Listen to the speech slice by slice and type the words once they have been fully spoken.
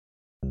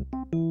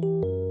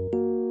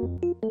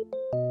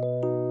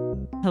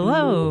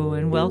Hello,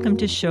 and welcome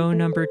to show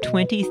number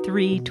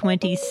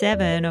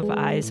 2327 of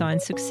Eyes on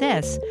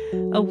Success,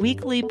 a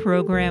weekly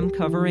program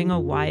covering a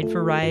wide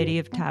variety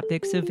of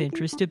topics of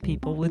interest to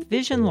people with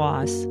vision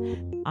loss.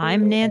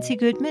 I'm Nancy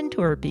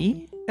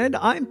Goodman-Torpy. And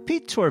I'm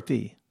Pete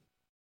Torpy.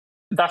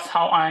 That's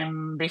how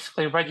I'm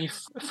basically ready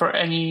for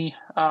any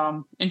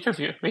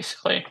interview,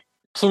 basically.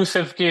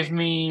 Clusiv gave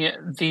me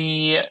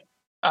the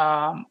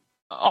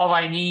all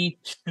I need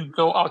to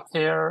go out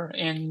there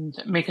and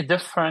make a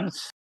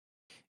difference.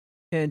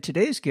 And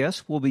today's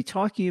guest will be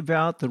talking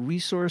about the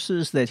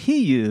resources that he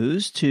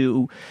used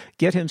to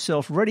get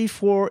himself ready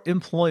for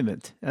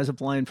employment as a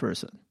blind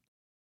person.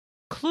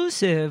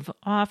 Clusiv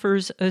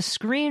offers a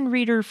screen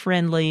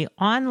reader-friendly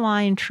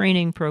online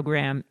training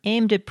program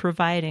aimed at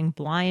providing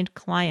blind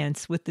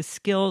clients with the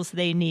skills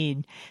they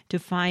need to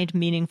find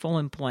meaningful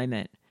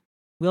employment.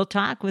 We'll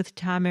talk with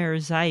Tamer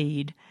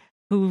Zaid,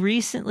 who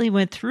recently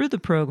went through the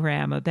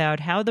program, about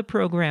how the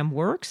program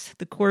works,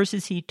 the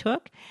courses he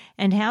took,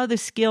 and how the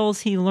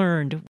skills he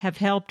learned have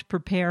helped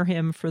prepare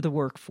him for the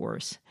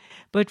workforce.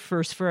 But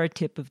first, for our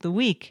tip of the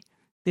week.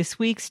 This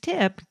week's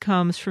tip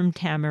comes from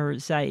Tamer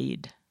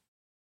Zaid.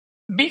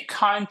 Be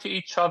kind to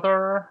each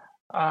other,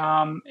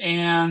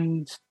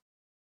 and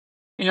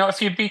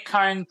if you be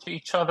kind to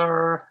each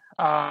other,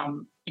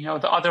 the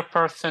other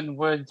person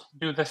would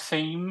do the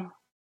same.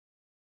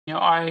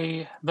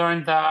 I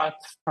learned that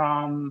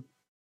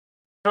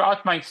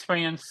throughout my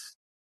experience,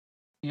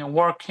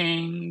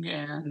 working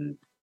and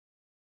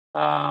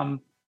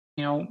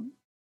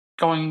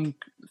going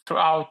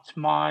throughout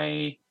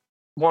my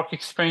work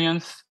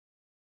experience.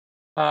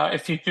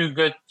 If you do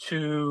good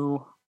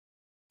to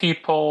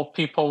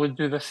people would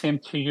do the same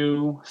to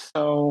you.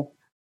 So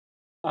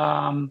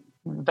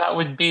that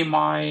would be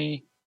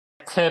my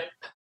tip.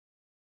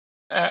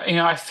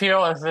 I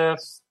feel as if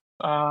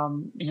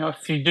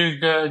if you do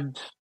good,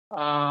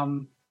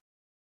 the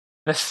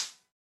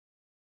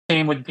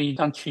same would be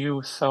done to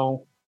you.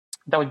 So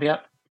that would be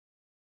it.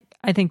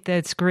 I think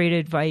that's great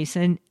advice,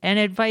 and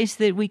advice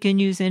that we can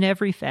use in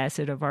every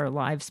facet of our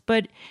lives.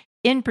 But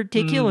in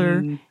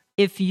particular,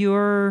 if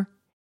you're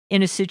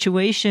in a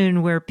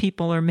situation where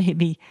people are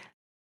maybe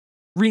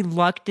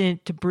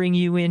reluctant to bring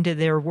you into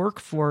their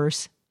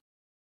workforce,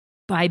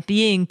 by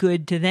being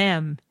good to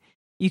them,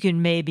 you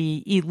can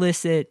maybe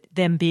elicit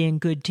them being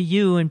good to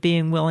you and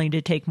being willing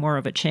to take more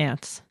of a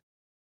chance.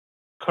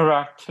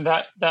 Correct.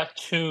 That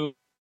too.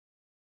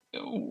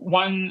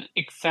 One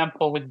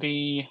example would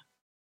be,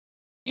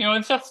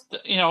 it's just,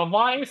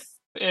 life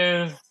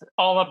is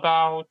all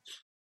about,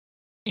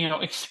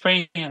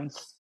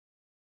 experience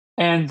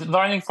and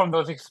learning from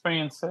those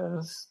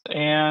experiences.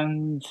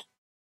 And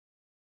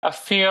I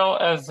feel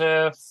as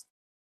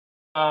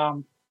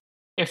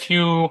if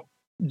you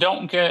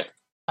don't get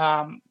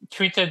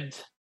treated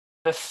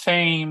the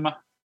same,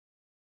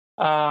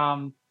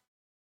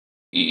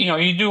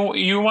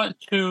 you want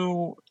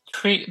to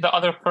treat the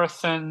other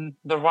person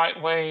the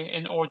right way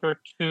in order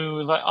to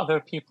let other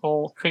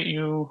people treat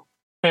you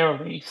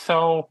fairly.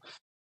 So,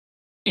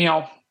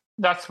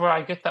 that's where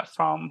I get that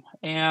from.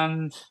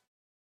 And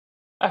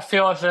I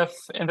feel as if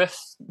in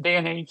this day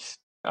and age,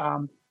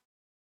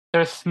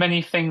 there's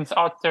many things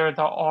out there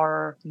that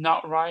are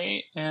not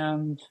right,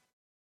 and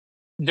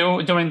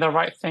doing the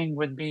right thing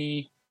would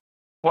be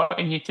what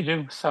you need to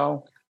do.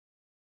 So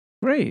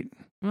great.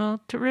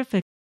 Well,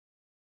 terrific.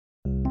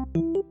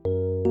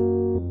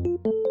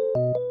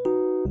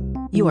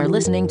 You are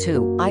listening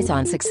to Eyes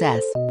on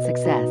Success.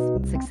 Success,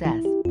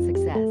 success,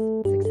 success,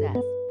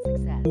 success,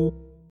 success.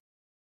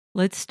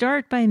 Let's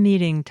start by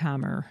meeting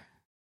Tamer.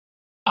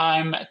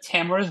 I'm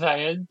Tamer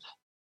Zaid,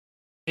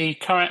 the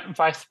current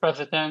vice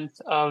president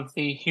of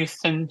the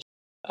Houston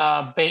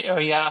Bay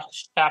Area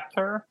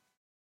chapter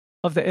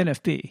of the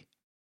NFB.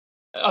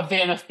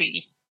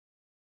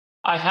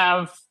 I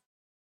have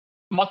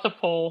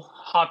multiple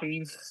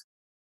hobbies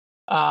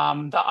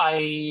that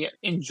I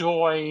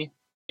enjoy,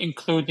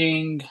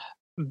 including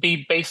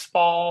beep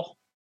baseball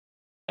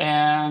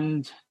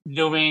and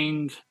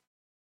doing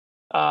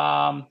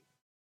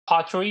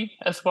pottery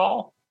as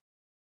well.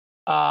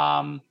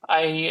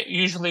 I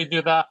usually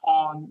do that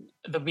on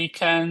the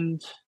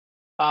weekend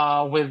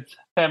with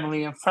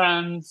family and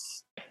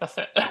friends. That's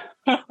it.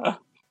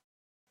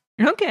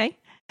 Okay.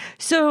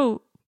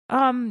 So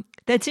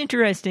that's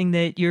interesting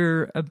that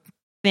you're a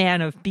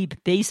fan of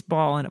beep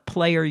baseball and a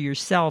player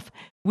yourself.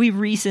 We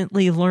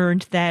recently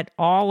learned that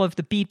all of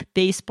the beep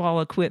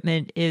baseball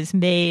equipment is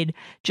made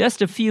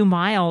just a few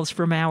miles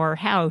from our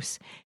house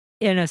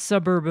in a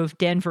suburb of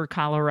Denver,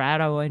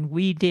 Colorado. And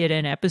we did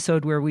an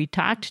episode where we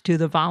talked to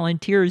the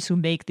volunteers who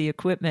make the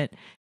equipment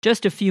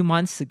just a few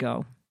months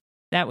ago.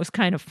 That was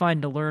kind of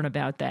fun to learn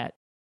about that.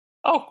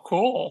 Oh,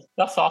 cool.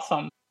 That's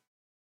awesome.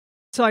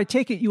 So I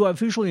take it you are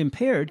visually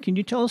impaired. Can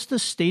you tell us the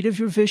state of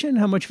your vision,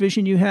 how much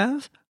vision you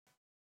have?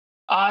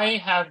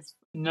 I have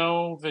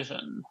no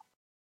vision.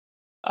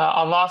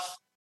 I lost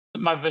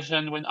my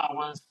vision when I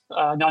was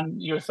 9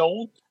 years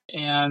old.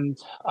 And,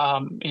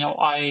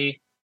 I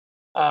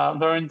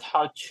learned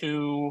how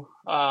to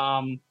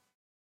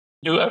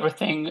do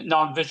everything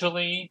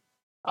non-visually.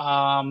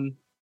 And,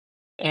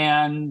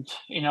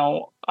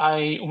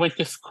 I went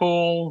to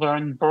school,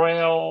 learned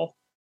Braille,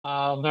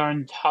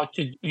 learned how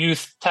to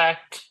use tech,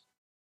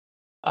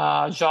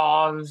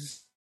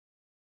 JAWS,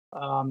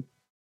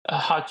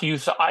 how to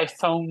use the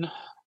iPhone.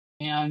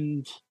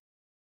 And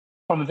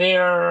from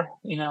there,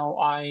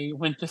 I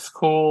went to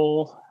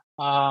school,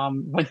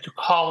 went to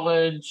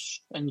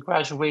college, and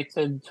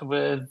graduated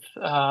with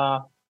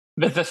a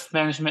business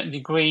management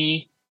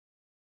degree.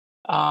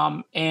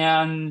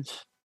 And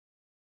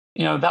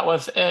that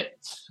was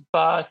it.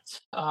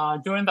 But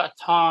during that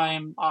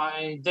time,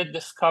 I did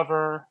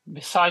discover,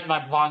 beside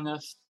my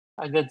blindness,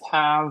 I did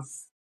have,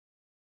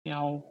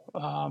 a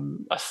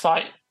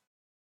slight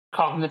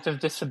cognitive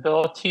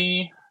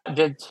disability. It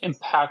did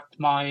impact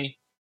my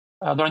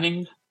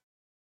learning,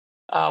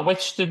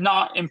 which did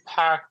not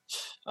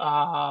impact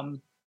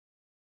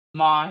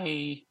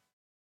my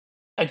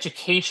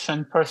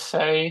education per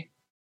se,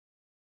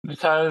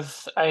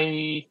 because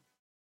I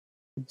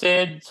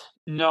did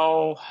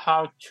know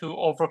how to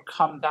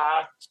overcome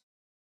that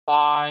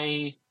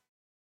by,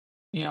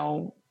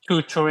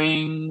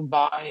 tutoring,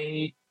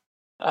 by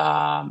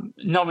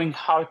knowing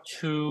how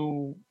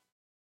to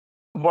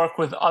work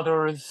with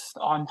others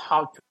on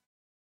how to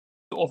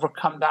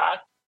overcome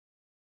that.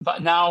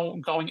 But now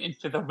going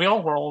into the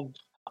real world,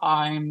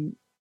 I'm,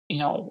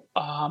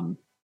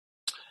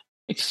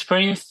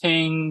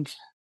 experiencing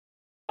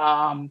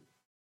some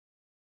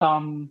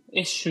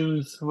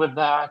issues with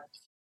that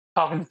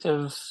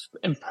cognitive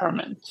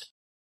impairment.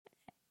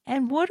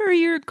 And what are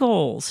your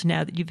goals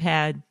now that you've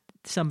had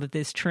some of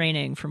this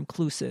training from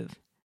Clusiv?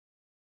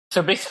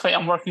 So basically,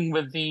 I'm working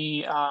with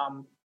the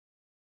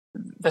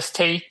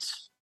state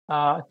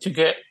to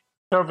get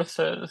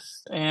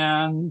services,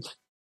 and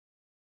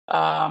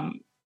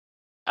I'm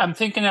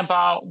thinking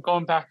about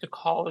going back to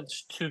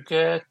college to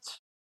get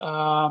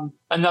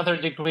another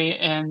degree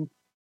in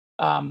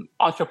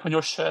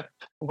entrepreneurship,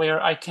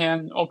 where I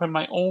can open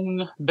my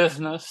own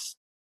business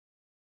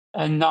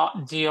and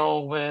not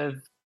deal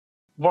with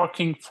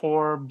working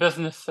for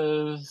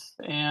businesses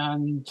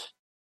and,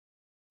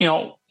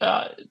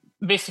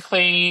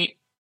 basically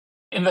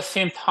in the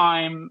same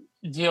time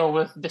deal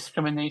with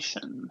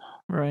discrimination.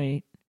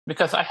 Right.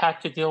 Because I had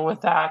to deal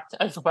with that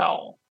as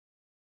well.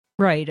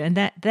 Right.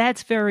 And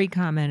that's very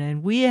common.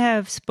 And we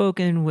have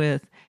spoken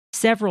with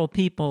several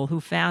people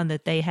who found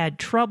that they had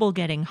trouble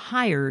getting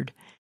hired.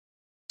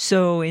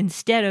 So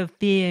instead of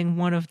being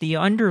one of the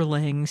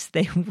underlings,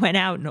 they went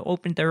out and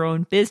opened their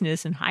own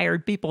business and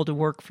hired people to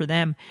work for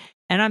them.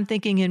 And I'm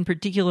thinking in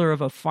particular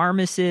of a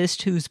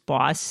pharmacist whose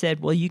boss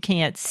said, well, you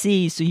can't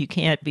see, so you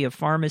can't be a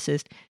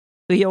pharmacist.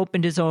 So he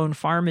opened his own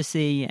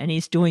pharmacy and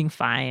he's doing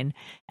fine.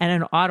 And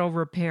an auto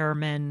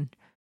repairman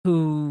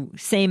who,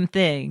 same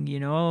thing,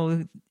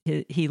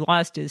 he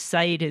lost his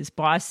sight. His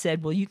boss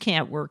said, well, you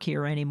can't work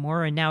here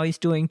anymore. And now he's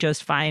doing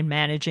just fine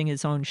managing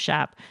his own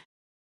shop.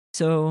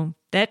 So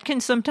that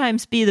can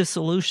sometimes be the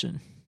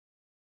solution.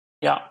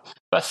 Yeah.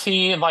 But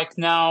see, like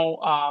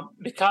now,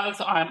 because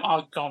I'm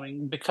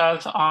outgoing,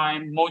 because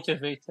I'm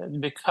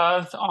motivated,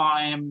 because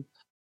I'm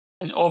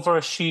an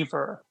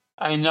overachiever,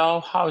 I know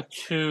how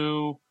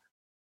to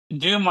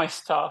do my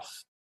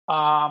stuff.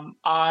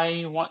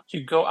 I want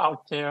to go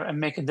out there and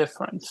make a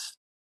difference.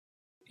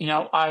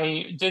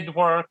 I did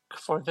work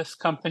for this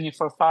company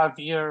for 5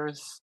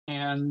 years,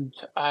 and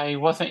I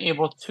wasn't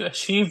able to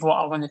achieve what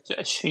I wanted to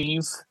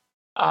achieve.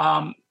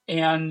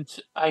 And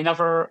I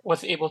never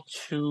was able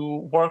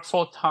to work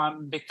full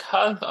time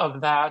because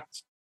of that.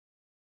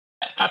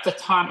 At the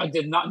time, I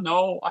did not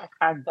know I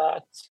had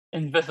that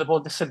invisible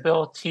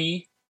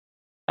disability,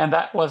 and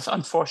that was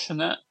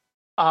unfortunate.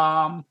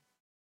 I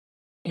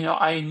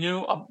knew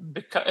of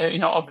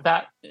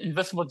that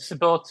invisible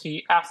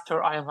disability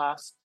after I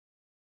left,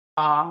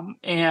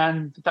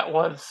 and that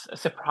was a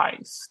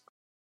surprise.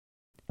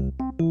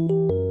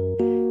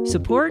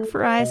 Support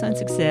for Eyes on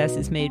Success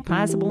is made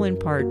possible in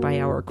part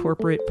by our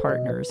corporate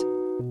partners.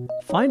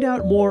 Find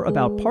out more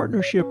about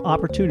partnership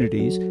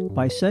opportunities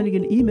by sending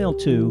an email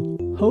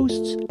to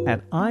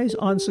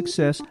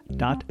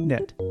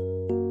hosts@eyesonsuccess.net.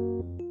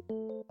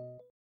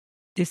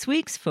 This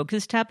week's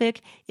focus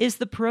topic is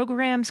the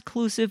programs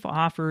Clusiv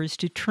offers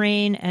to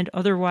train and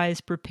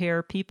otherwise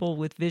prepare people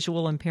with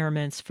visual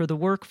impairments for the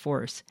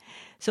workforce.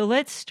 So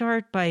let's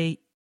start by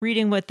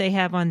reading what they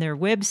have on their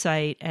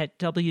website at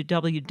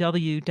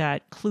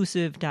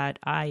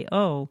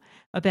www.clusiv.io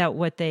about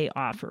what they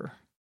offer.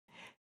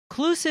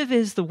 Clusiv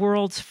is the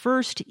world's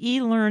first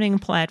e-learning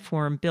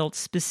platform built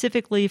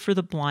specifically for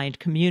the blind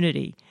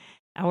community.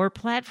 Our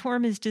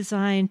platform is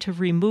designed to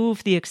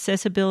remove the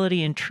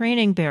accessibility and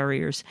training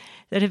barriers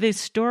that have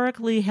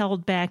historically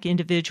held back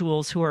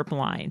individuals who are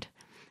blind.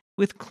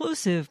 With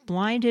Clusiv,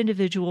 blind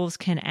individuals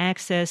can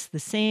access the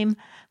same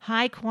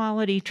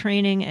high-quality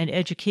training and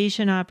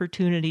education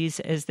opportunities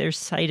as their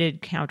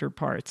sighted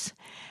counterparts.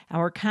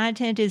 Our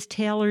content is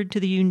tailored to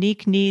the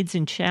unique needs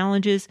and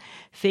challenges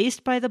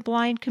faced by the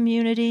blind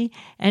community,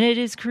 and it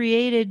is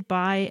created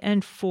by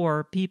and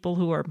for people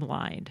who are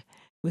blind.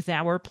 With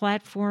our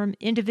platform,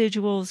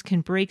 individuals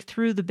can break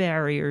through the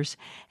barriers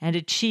and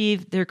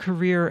achieve their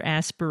career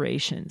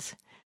aspirations.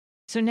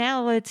 So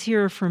now let's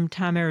hear from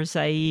Tamer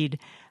Zaid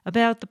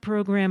about the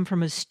program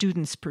from a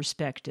student's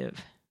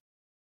perspective.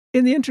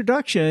 In the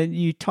introduction,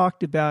 you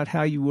talked about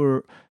how you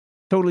were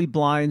totally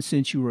blind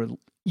since you were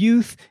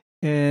youth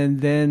and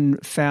then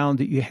found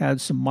that you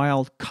had some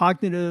mild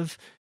cognitive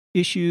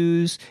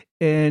issues.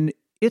 And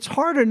it's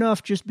hard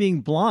enough just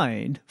being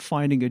blind,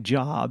 finding a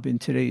job in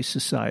today's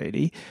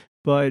society.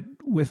 But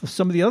with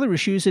some of the other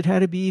issues, it had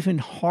to be even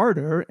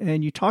harder.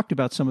 And you talked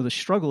about some of the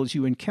struggles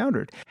you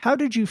encountered. How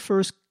did you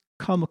first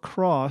come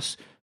across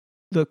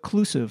the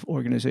Clusiv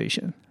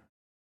organization?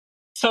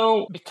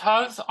 So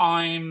because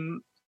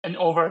I'm an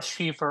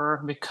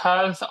overachiever,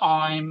 because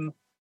I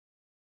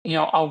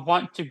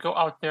want to go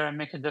out there and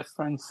make a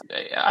difference,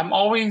 I'm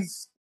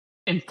always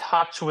in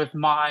touch with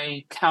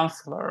my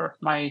counselor,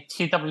 my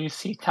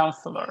TWC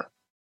counselor.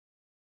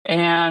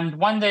 And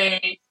one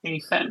day he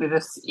sent me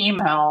this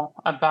email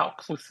about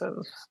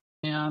Clusiv.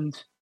 And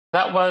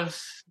that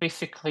was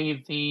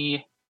basically the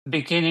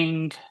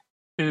beginning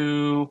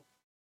to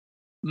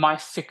my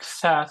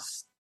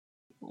success,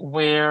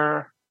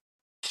 where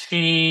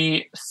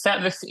she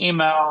sent this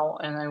email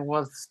and I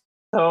was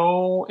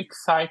so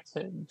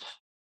excited.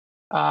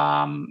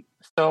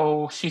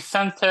 So she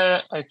sent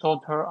it. I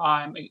told her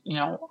I'm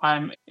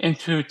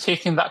into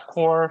taking that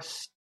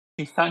course.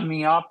 She sent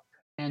me up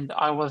and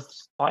I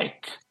was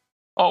like,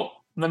 oh,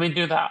 let me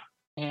do that.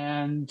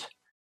 And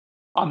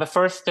on the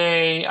first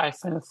day, I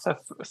finished the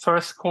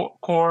first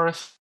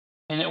course,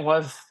 and it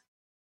was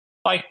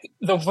like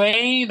the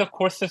way the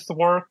courses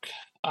work.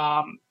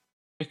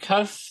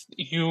 Because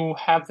you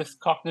have this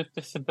cognitive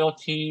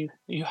disability,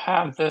 you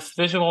have this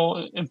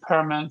visual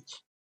impairment,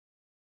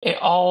 it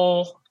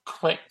all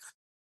clicks.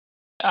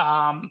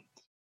 Clusiv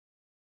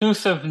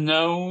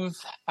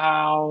knows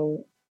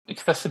how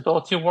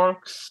accessibility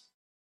works.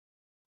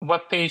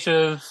 Web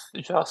pages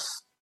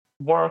just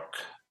work.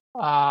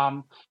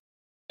 And,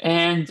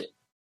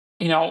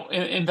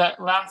 in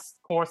that last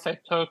course I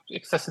took,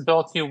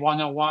 Accessibility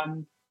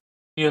 101,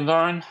 you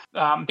learn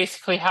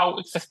basically how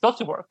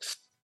accessibility works.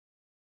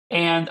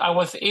 And I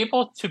was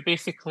able to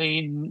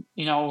basically,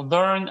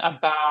 learn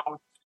about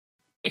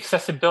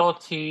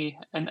accessibility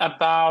and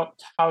about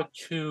how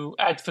to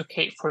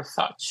advocate for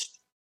such.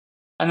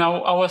 And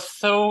I was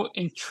so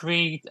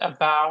intrigued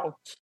about,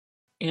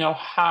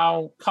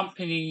 how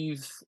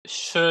companies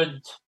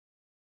should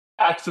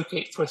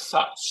advocate for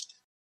such.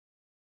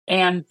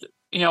 And,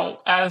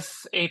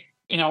 as a,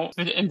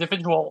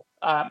 individual,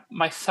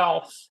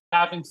 myself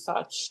having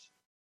such,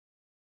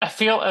 I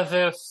feel as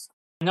if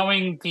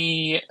knowing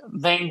the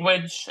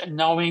language and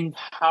knowing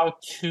how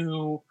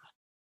to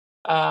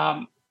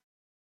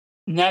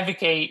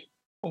navigate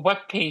web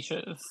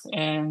pages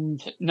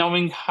and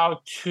knowing how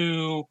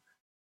to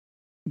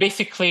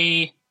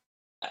basically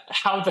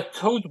how the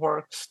code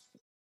works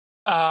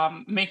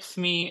makes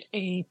me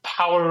a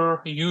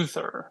power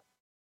user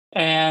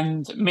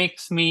and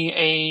makes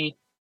me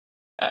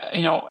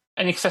an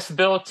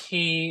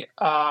accessibility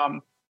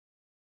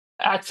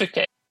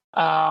advocate,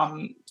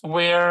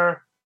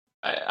 where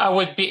I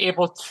would be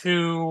able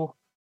to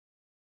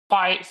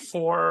fight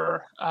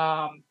for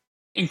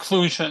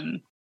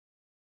inclusion.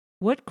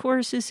 What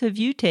courses have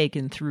you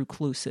taken through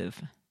Clusiv?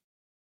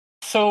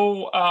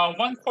 So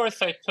one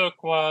course I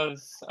took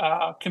was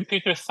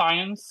computer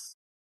science.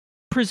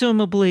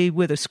 Presumably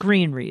with a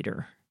screen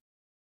reader.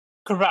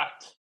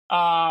 Correct.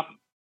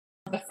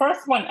 The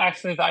first one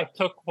actually that I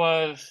took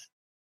was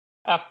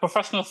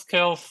professional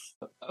skills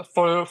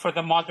for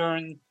the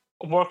modern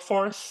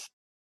workforce.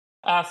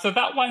 So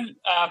that one,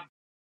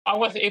 I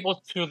was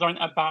able to learn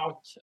about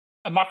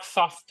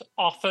Microsoft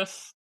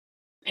Office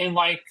and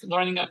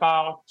learning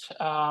about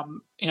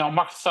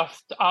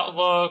Microsoft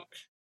Outlook,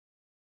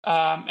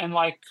 and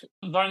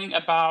learning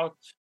about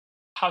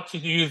how to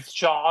use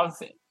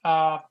JAWS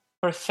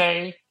per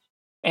se,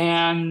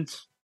 and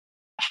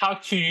how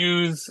to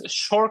use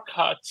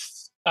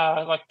shortcuts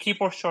like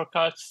keyboard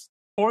shortcuts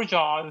for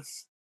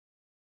JAWS,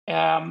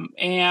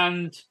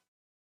 and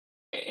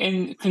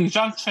in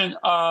conjunction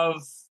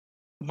of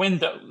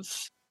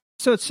Windows.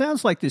 So it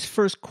sounds like this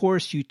first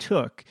course you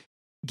took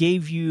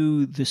gave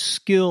you the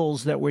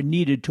skills that were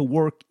needed to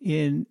work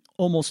in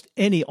almost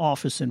any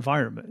office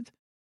environment.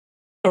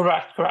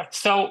 Correct.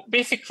 So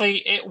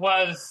basically, it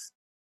was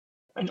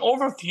an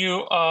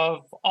overview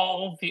of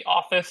all the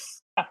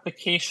Office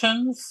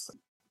applications,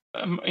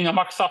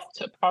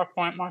 Microsoft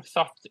PowerPoint,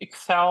 Microsoft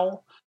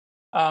Excel,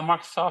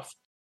 Microsoft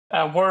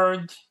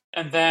Word,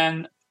 and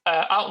then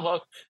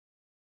Outlook.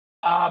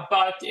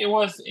 But it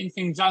was in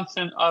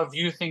conjunction of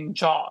using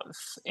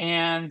JAWS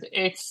and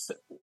its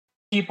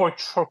keyboard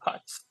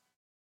shortcuts.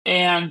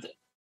 And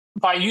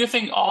by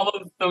using all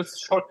of those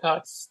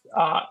shortcuts,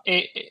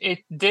 it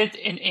did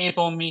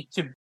enable me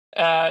to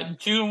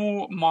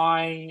do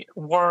my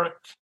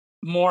work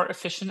more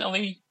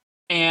efficiently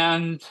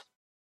and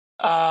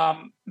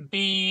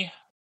be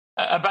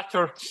a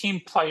better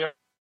team player,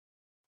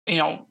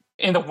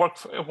 in the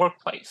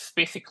workplace,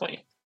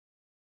 basically.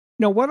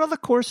 Now, what other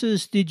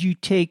courses did you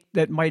take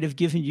that might have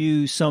given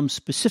you some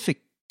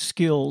specific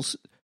skills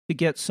to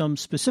get some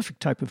specific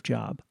type of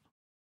job?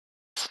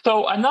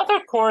 So another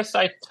course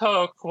I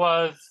took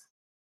was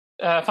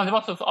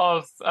Fundamentals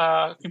of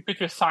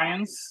Computer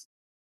Science.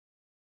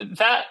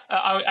 That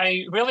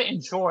I really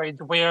enjoyed,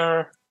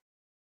 where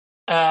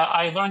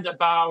I learned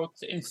about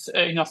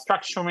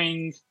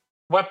structuring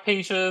web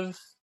pages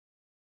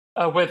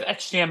with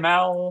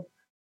HTML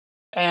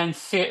and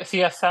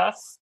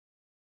CSS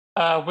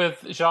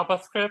with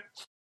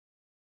JavaScript.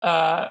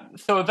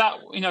 So that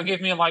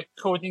gave me like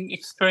coding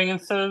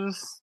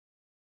experiences,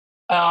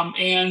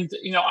 and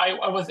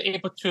I was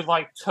able to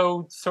like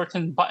code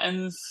certain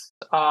buttons,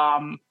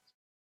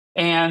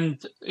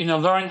 and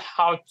learn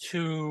how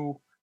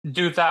to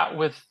do that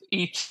with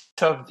each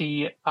of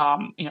the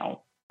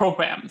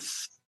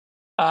programs.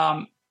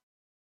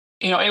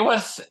 It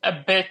was a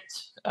bit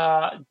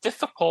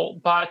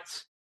difficult,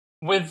 but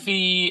with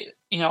the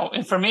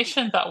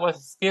information that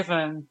was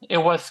given, it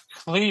was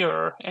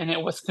clear and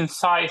it was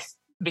concise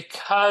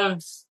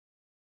because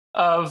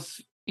of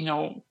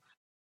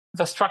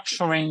the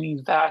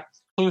structuring that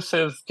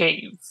Clusiv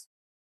gave,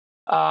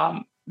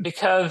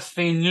 because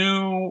they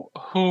knew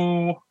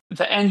who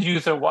the end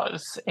user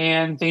was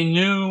and they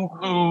knew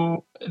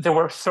who they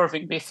were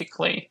serving,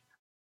 basically.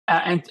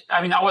 And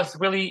I mean, I was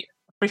really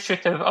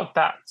appreciative of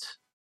that.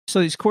 So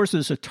these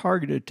courses are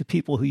targeted to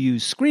people who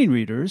use screen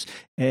readers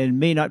and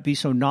may not be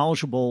so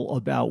knowledgeable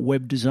about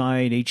web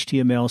design,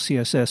 HTML,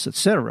 CSS,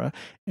 etc.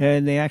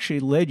 And they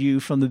actually led you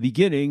from the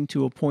beginning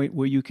to a point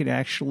where you could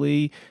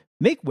actually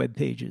make web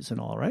pages and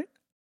all, right?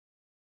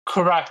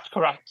 Correct.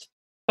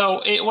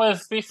 So it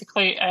was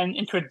basically an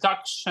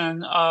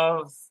introduction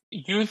of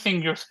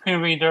using your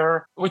screen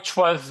reader, which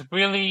was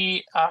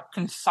really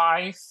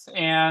concise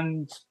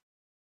and,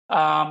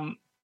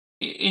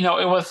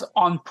 it was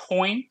on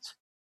point,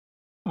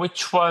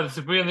 which was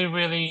really,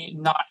 really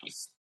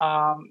nice.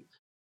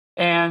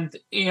 And,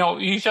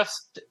 you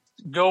just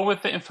go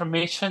with the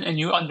information and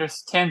you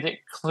understand it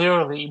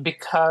clearly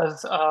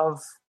because of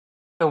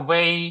the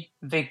way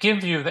they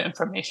give you the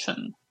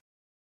information.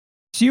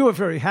 So you were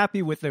very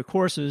happy with their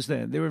courses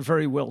then. They were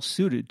very well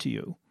suited to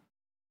you.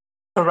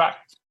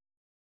 Correct.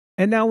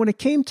 And now when it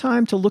came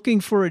time to looking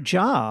for a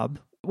job,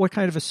 what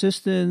kind of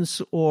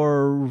assistance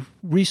or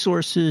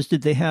resources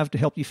did they have to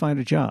help you find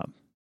a job?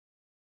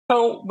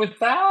 So with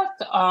that,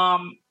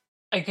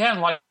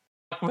 again, like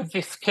with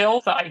the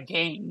skills that I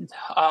gained,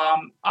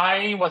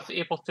 I was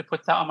able to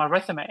put that on my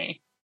resume.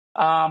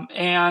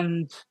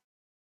 And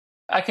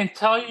I can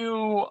tell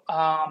you,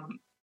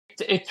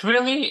 it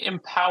really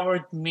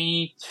empowered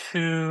me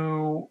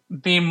to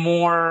be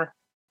more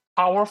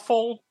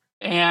powerful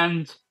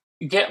and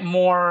get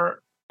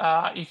more,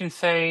 you can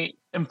say,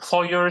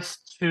 employers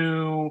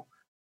to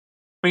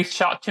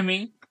reach out to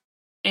me.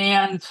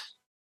 And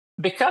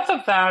because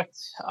of that,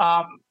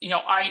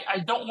 I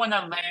don't want to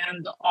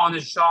land on a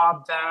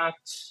job that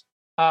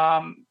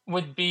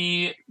would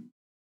be,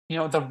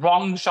 the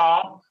wrong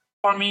job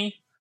for me.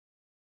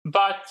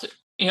 But,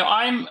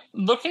 I'm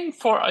looking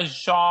for a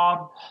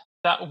job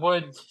that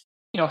would,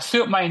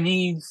 suit my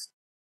needs.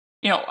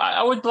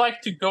 I would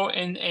like to go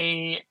in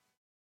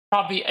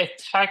probably a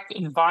tech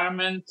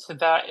environment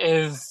that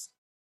is,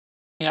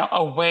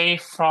 away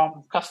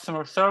from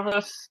customer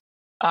service,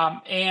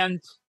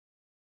 and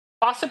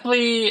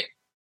possibly,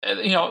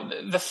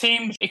 the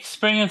same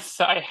experience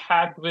that I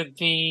had with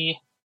the,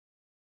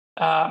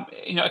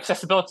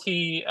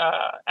 accessibility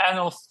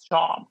analyst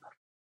job.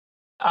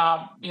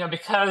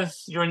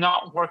 Because you're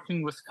not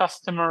working with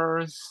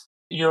customers,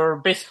 you're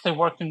basically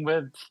working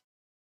with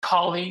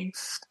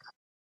colleagues.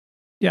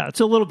 Yeah, it's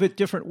a little bit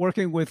different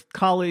working with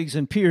colleagues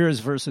and peers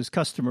versus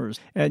customers.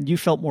 And you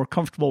felt more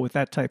comfortable with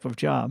that type of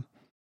job.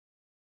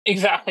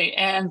 Exactly.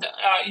 And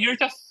you're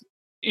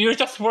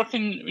just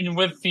working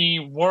with the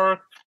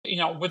work,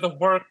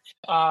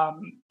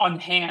 on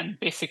hand,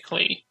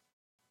 basically,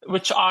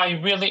 which I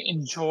really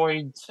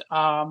enjoyed,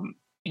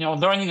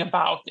 learning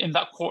about in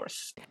that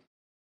course.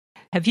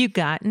 Have you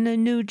gotten a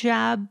new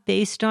job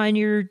based on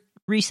your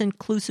recent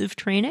Clusiv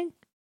training?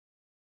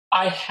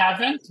 I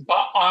haven't,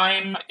 but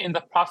I'm in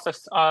the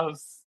process of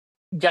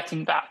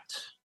getting that.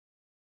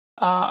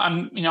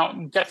 I'm,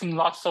 getting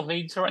lots of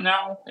leads right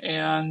now,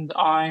 and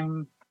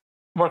I'm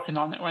working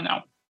on it right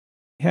now.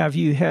 Have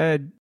you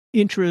had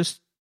interest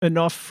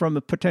enough from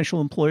the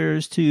potential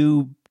employers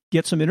to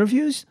get some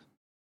interviews?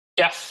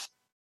 Yes,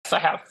 I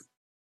have.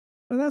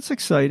 Well, that's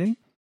exciting.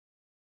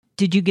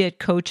 Did you get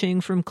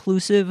coaching from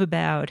Clusiv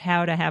about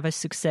how to have a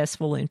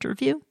successful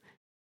interview?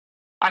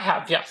 I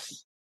have,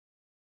 yes.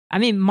 I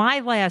mean,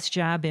 my last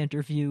job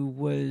interview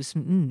was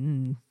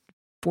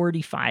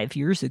 45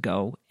 years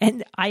ago,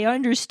 and I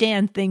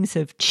understand things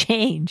have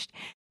changed.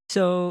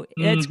 So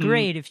it's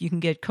great if you can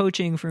get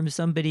coaching from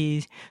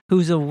somebody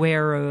who's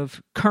aware of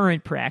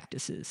current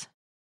practices.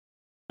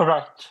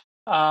 Correct.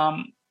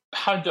 How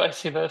do I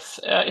see this?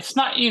 It's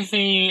not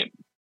easy,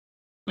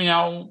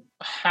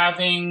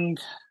 having,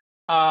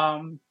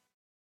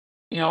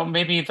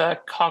 maybe the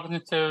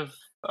cognitive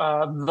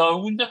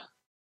load,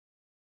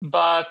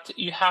 but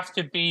you have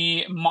to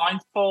be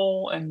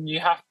mindful and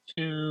you have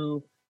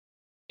to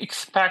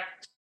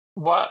expect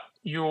what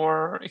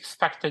you're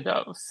expected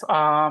of.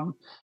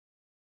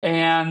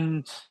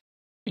 And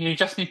you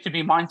just need to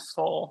be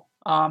mindful.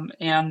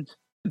 And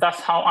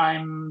that's how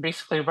I'm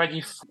basically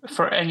ready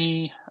for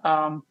any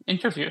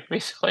interview,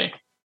 basically.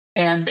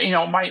 And,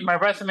 my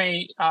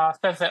resume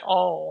says it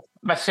all,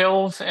 my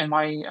skills and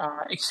my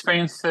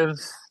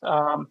experiences.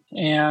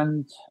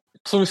 And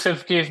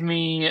Clusiv gave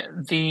me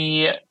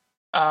the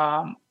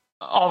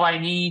all I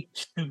need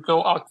to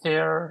go out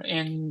there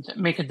and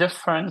make a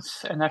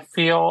difference. And I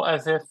feel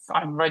as if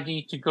I'm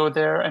ready to go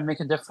there and make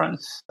a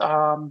difference.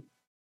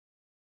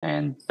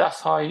 And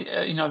that's how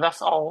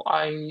that's all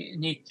I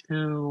need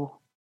to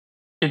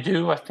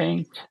do, I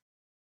think.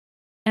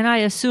 And I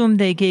assume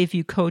they gave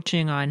you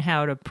coaching on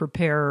how to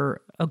prepare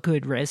a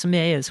good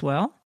resume as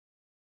well?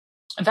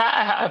 That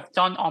I have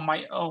done on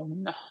my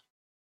own.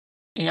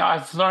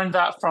 I've learned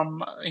that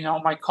from,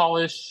 my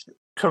college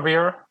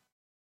career.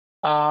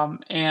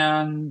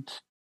 And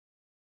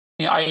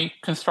I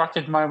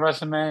constructed my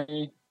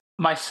resume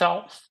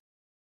myself.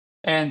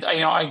 And,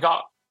 I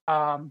got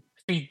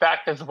feedback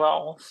as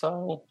well.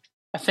 So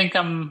I think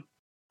I'm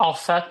all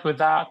set with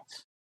that.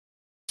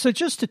 So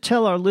just to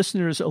tell our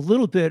listeners a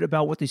little bit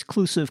about what these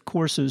Clusiv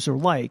courses are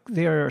like,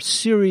 they are a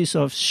series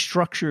of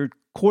structured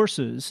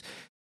courses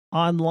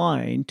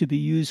online to be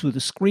used with a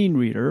screen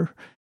reader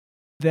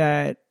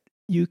that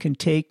you can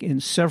take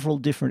in several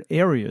different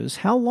areas.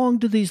 How long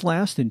do these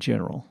last in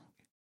general?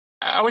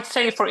 I would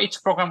say for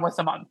each program was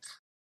a month.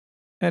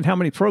 And how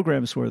many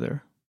programs were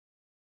there?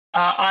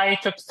 I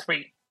took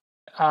 3.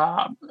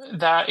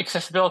 The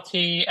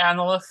Accessibility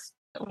Analyst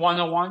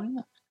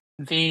 101,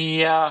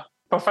 the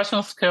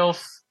Professional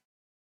Skills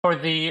for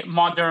the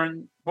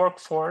Modern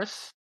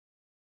Workforce.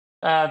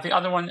 The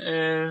other one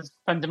is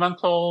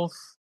Fundamentals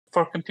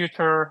for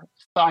Computer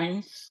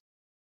Science.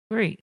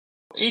 Great.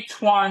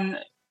 Each one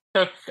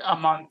took a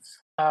month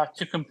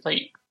to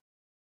complete.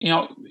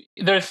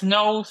 There's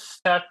no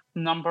set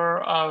number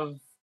of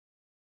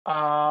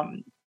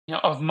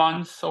of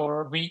months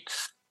or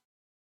weeks.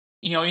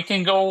 You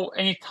can go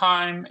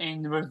anytime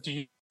and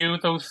review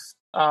those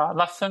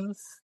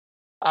lessons.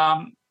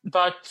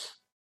 But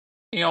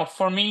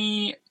for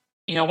me,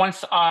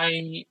 once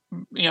I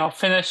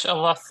finish a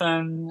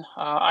lesson,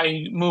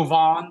 I move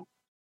on.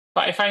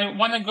 But if I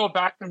want to go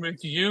back and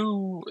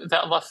review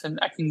that lesson,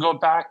 I can go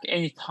back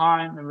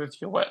anytime and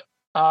review it.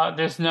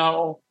 There's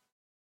no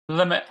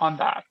limit on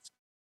that.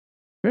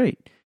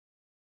 Great.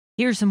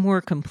 Here's a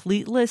more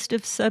complete list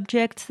of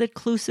subjects that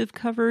Clusiv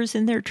covers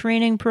in their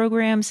training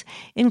programs,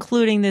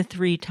 including the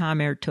 3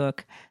 Tamer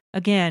took,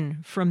 again,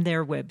 from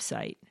their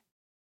website.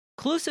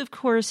 Clusiv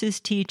courses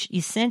teach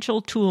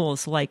essential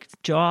tools like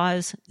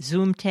JAWS,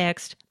 Zoom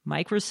Text,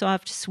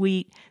 Microsoft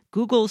Suite,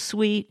 Google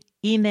Suite,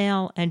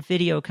 email, and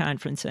video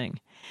conferencing.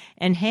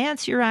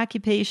 Enhance your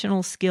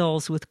occupational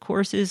skills with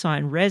courses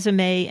on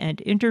resume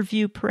and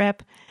interview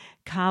prep,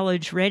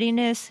 college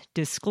readiness,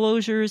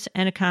 disclosures,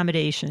 and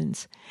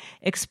accommodations.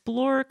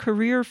 Explore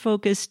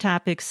career-focused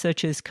topics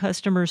such as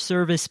customer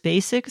service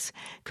basics,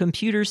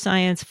 computer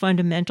science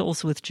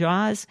fundamentals with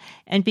JAWS,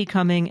 and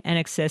becoming an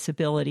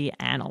accessibility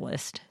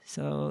analyst.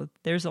 So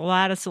there's a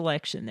lot of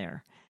selection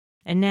there.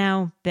 And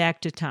now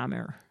back to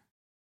Tamer.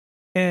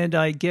 And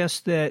I guess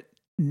that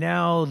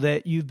now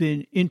that you've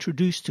been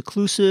introduced to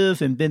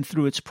Clusiv and been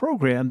through its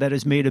program, that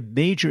has made a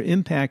major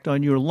impact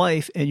on your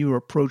life and your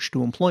approach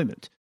to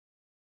employment.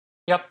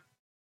 Yep.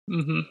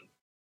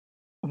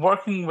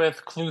 Working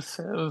with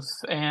Clusiv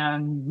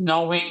and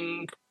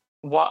knowing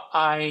what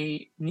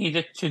I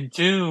needed to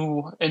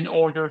do in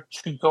order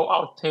to go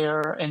out there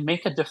and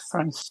make a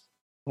difference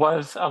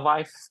was a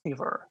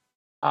lifesaver.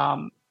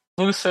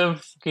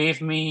 Clusiv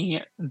gave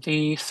me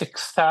the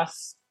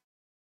success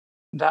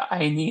that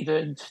I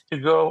needed to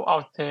go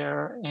out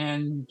there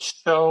and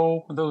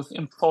show those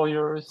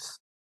employers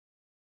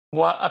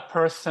what a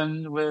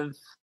person with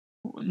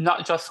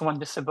not just one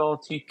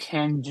disability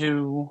can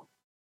do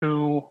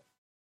to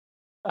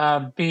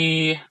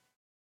be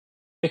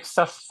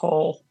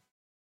successful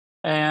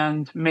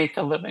and make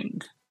a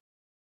living.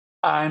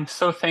 I'm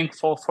so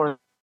thankful for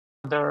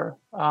their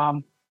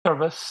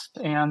service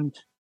and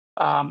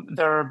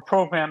their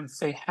programs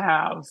they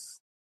have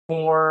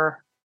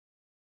for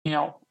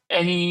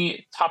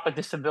any type of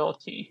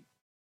disability.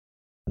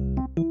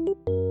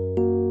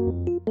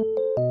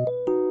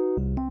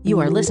 You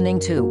are listening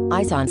to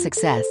Eyes on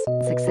Success.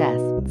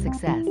 Success,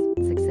 success,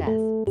 success,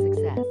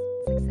 success,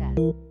 success.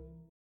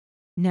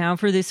 Now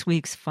for this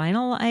week's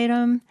final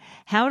item,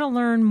 how to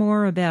learn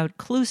more about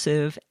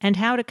Clusiv and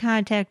how to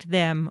contact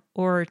them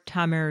or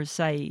Tamer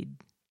Said.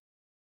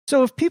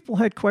 So if people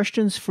had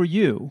questions for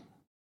you,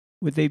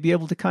 would they be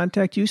able to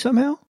contact you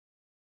somehow?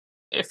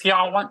 if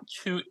y'all want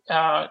to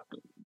get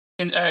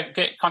in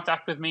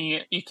contact with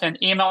me, you can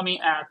email me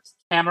at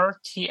Tamer,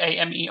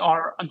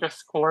 Tamer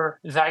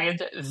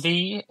 _Zaid,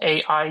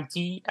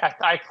 ZAID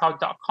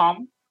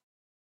 @iCloud.com,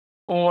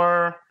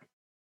 or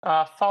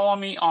follow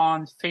me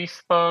on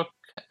Facebook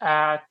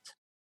at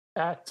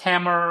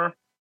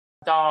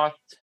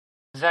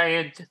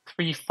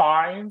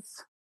Tamer.Zaid35,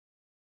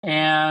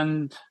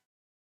 and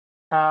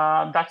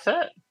that's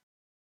it.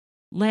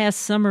 Last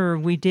summer,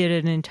 we did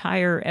an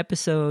entire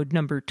episode,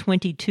 number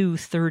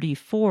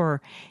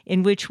 2234,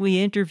 in which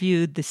we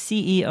interviewed the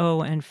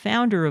CEO and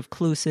founder of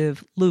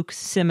Clusiv, Luke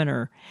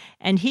Simoner,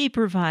 and he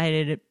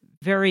provided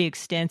very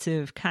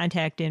extensive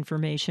contact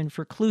information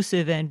for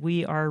Clusiv, and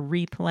we are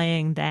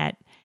replaying that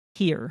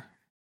here.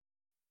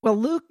 Well,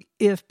 Luke,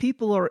 if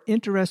people are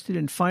interested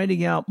in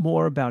finding out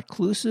more about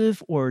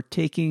Clusiv or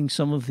taking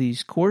some of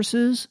these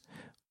courses,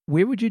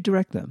 where would you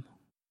direct them?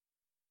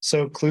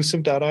 So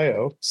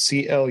Clusiv.io,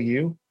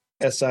 Clusiv.io.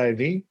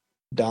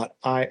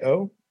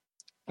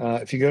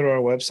 If you go to our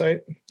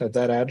website at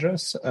that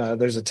address,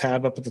 there's a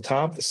tab up at the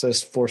top that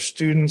says for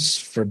students,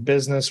 for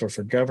business, or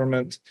for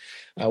government.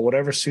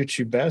 Whatever suits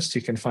you best,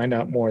 you can find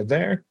out more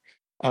there.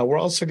 We're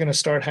also going to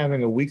start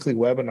having a weekly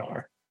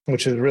webinar,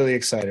 which is really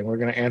exciting. We're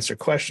going to answer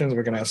questions.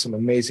 We're going to have some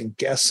amazing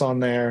guests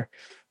on there.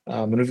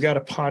 And we've got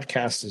a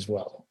podcast as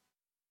well.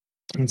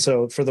 And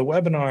so for the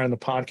webinar and the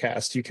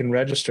podcast, you can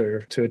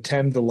register to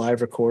attend the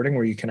live recording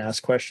where you can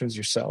ask questions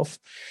yourself.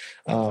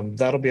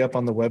 That'll be up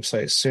on the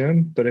website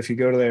soon. But if you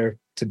go to there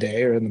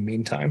today or in the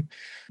meantime,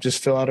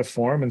 just fill out a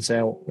form and say,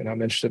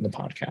 I'm interested in the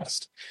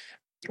podcast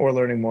or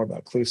learning more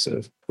about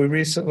Clusiv. We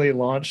recently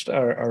launched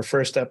our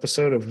first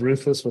episode of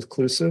Ruthless with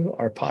Clusiv,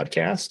 our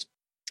podcast.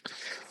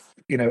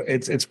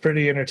 It's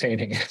pretty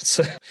entertaining.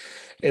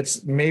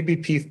 It's maybe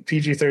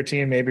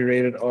PG-13, maybe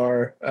rated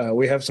R.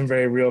 We have some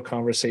very real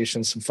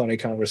conversations, some funny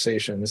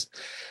conversations,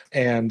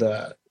 and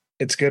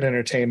it's good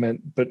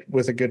entertainment, but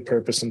with a good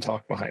purpose and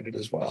talk behind it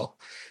as well.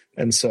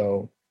 And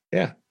so,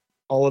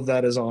 all of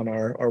that is on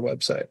our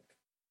website.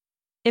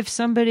 If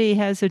somebody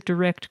has a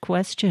direct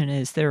question,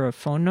 is there a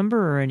phone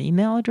number or an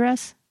email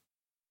address?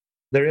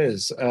 There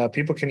is.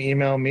 People can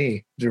email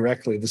me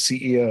directly, the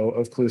CEO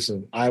of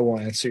Clusiv. I will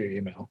answer your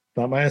email.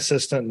 Not my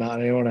assistant,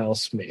 not anyone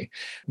else, me.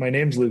 My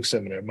name's Luke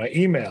Simoner. My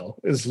email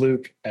is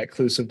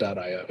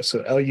luke@clusiv.io.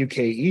 So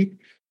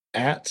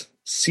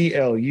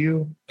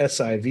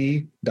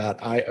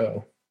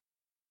luke@clusiv.io.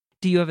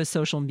 Do you have a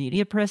social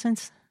media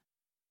presence?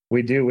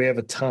 We do. We have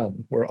a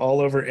ton. We're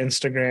all over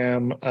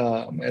Instagram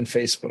and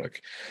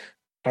Facebook.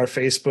 Our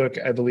Facebook,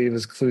 I believe,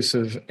 is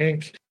Clusiv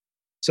Inc.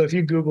 So if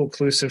you Google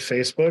Clusiv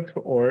Facebook,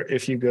 or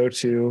if you go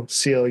to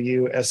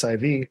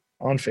CLUSIV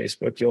on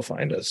Facebook, you'll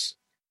find us.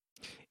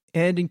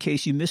 And in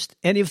case you missed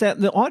any of that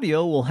in the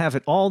audio, we'll have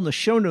it all in the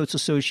show notes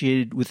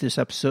associated with this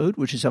episode,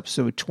 which is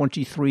episode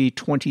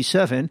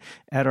 2327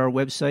 at our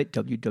website,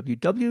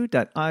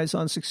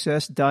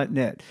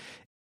 www.eyesonsuccess.net.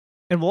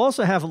 And we'll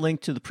also have a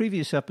link to the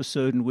previous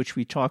episode in which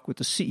we talk with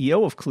the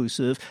CEO of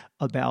Clusiv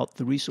about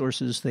the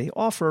resources they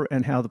offer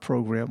and how the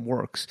program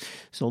works.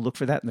 So look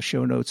for that in the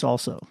show notes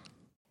also.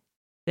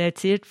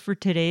 That's it for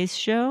today's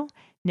show.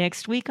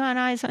 Next week on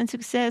Eyes on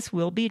Success,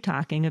 we'll be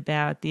talking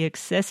about the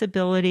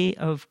accessibility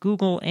of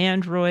Google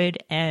Android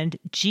and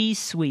G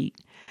Suite.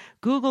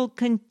 Google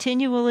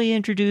continually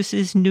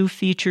introduces new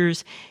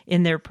features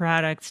in their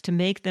products to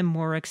make them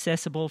more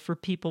accessible for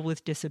people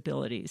with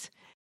disabilities.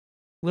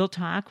 We'll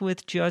talk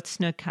with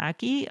Jyotsna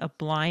Kaki, a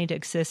blind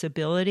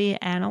accessibility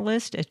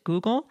analyst at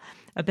Google,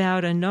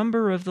 about a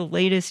number of the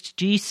latest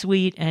G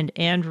Suite and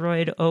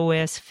Android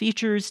OS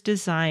features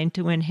designed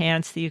to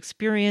enhance the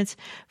experience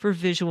for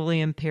visually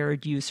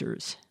impaired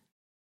users.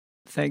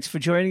 Thanks for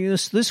joining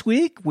us this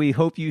week. We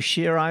hope you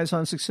share Eyes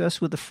on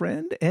Success with a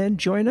friend and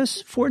join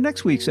us for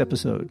next week's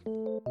episode.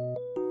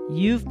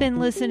 You've been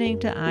listening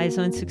to Eyes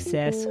on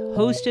Success,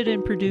 hosted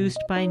and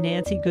produced by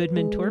Nancy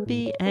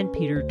Goodman-Torpy and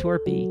Peter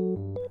Torpy.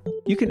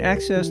 You can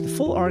access the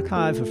full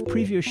archive of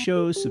previous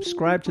shows,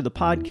 subscribe to the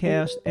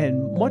podcast,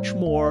 and much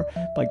more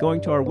by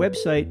going to our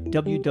website,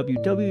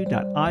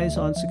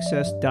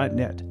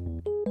 www.eyesonsuccess.net.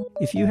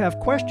 If you have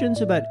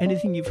questions about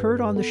anything you've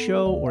heard on the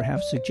show or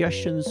have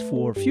suggestions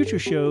for future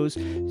shows,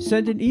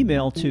 send an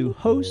email to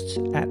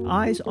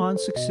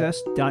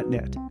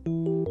hosts@eyesonsuccess.net.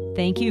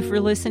 Thank you for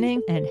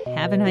listening and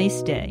have a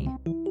nice day.